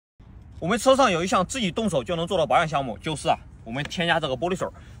我们车上有一项自己动手就能做的保养项目，就是我们添加这个玻璃水。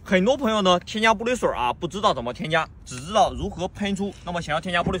很多朋友呢添加玻璃水不知道怎么添加，只知道如何喷出。那么想要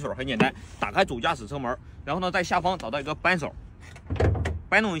添加玻璃水很简单，打开主驾驶车门，然后呢在下方找到一个扳手，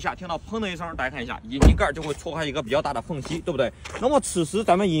掰弄一下，听到砰的一声，大家看一下，引擎盖就会戳开一个比较大的缝隙，对不对？那么此时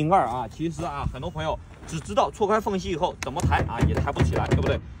咱们引擎盖其实很多朋友只知道戳开缝隙以后怎么抬也抬不起来，对不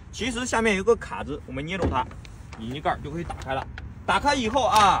对？其实下面有个卡子，我们捏住它，引擎盖就可以打开了。打开以后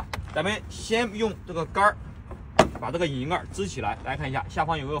咱们先用这个杆把这个引擎盖支起来，大家看一下，下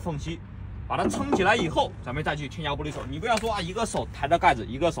方有个缝隙，把它撑起来以后，咱们再去添加玻璃水。你不要说一个手抬着盖子，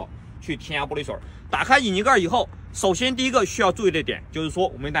一个手去添加玻璃水。打开引擎盖以后，首先第一个需要注意的点就是说，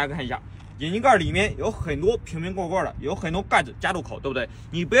我们大家看一下，引擎盖里面有很多瓶瓶罐罐的，有很多盖子加入口，对不对？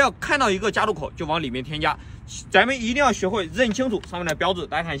你不要看到一个加入口就往里面添加，咱们一定要学会认清楚上面的标志。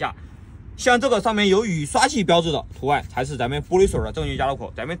大家看一下，像这个上面有雨刷器标志的图案，才是咱们玻璃水的正确加入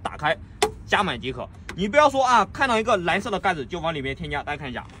口，咱们打开加满即可。你不要说看到一个蓝色的盖子就往里面添加。大家看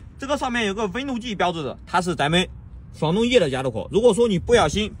一下，这个上面有个温度计标志的，它是咱们防冻液的加入口。如果说你不小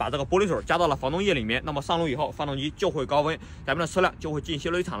心把这个玻璃水加到了防冻液里面，那么上路以后发动机就会高温，咱们的车辆就会进修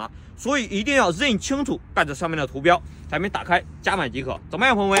理厂了。所以一定要认清楚盖子上面的图标，咱们打开加满即可。怎么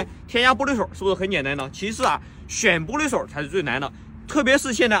样，朋友们？添加玻璃水是不是很简单呢？其实选玻璃水才是最难的。特别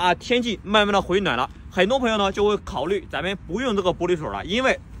是现在天气慢慢的回暖了，很多朋友呢就会考虑咱们不用这个玻璃水了，因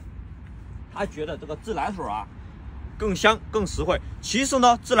为他觉得这个自来水更香更实惠。其实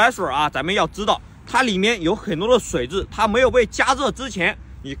呢，自来水咱们要知道它里面有很多的水质，它没有被加热之前，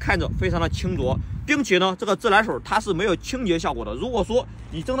你看着非常的清浊，并且呢，这个自来水它是没有清洁效果的。如果说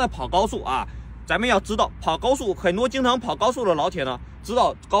你正在跑高速咱们要知道跑高速，很多经常跑高速的老铁呢，知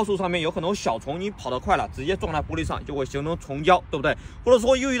道高速上面有很多小虫，你跑得快了，直接撞在玻璃上就会形成虫胶，对不对？或者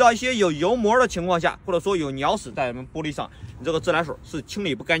说又遇到一些有油膜的情况下，或者说有鸟屎在咱们玻璃上，你这个自来水是清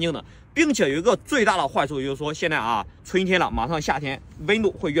理不干净的。并且有一个最大的坏处，就是说现在春天了，马上夏天，温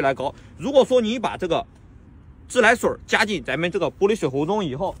度会越来越高。如果说你把这个自来水加进咱们这个玻璃水壶中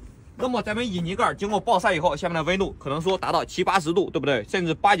以后，那么咱们引擎盖经过暴晒以后，下面的温度可能说达到70、80度，对不对？甚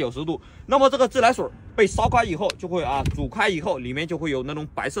至80、90度。那么这个自来水被烧开以后，就会煮开以后，里面就会有那种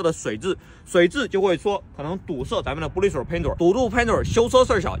白色的水质，水质就会说可能堵塞咱们的玻璃水喷嘴，堵住喷嘴，修车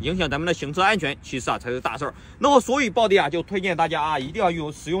事儿小，影响咱们的行车安全，其实才是大事儿。那么所以暴弟就推荐大家一定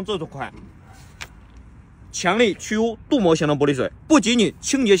要使用这款强力去污镀膜型的玻璃水，不仅仅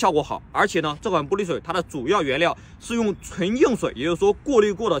清洁效果好，而且呢，这款玻璃水它的主要原料是用纯净水，也就是说过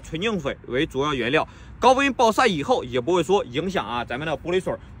滤过的纯净水为主要原料。高温暴晒以后，也不会说影响咱们的玻璃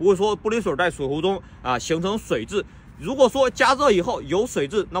水，不会说玻璃水在水壶中形成水渍。如果说加热以后有水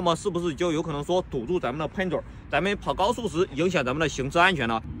渍，那么是不是就有可能说堵住咱们的喷嘴，咱们跑高速时影响咱们的行车安全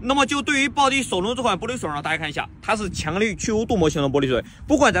呢？那么就对于暴弟手中这款玻璃水呢，大家看一下，它是强力去污镀膜型的玻璃水，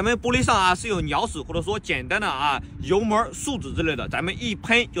不管咱们玻璃上是有鸟屎，或者说简单的油膜、树脂之类的，咱们一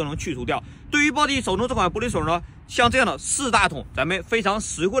喷就能去除掉。对于暴弟手中这款玻璃水呢，像这样的4大桶，咱们非常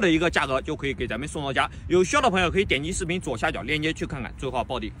实惠的一个价格就可以给咱们送到家。有需要的朋友可以点击视频左下角链接去看看。最后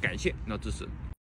暴弟感谢您的支持。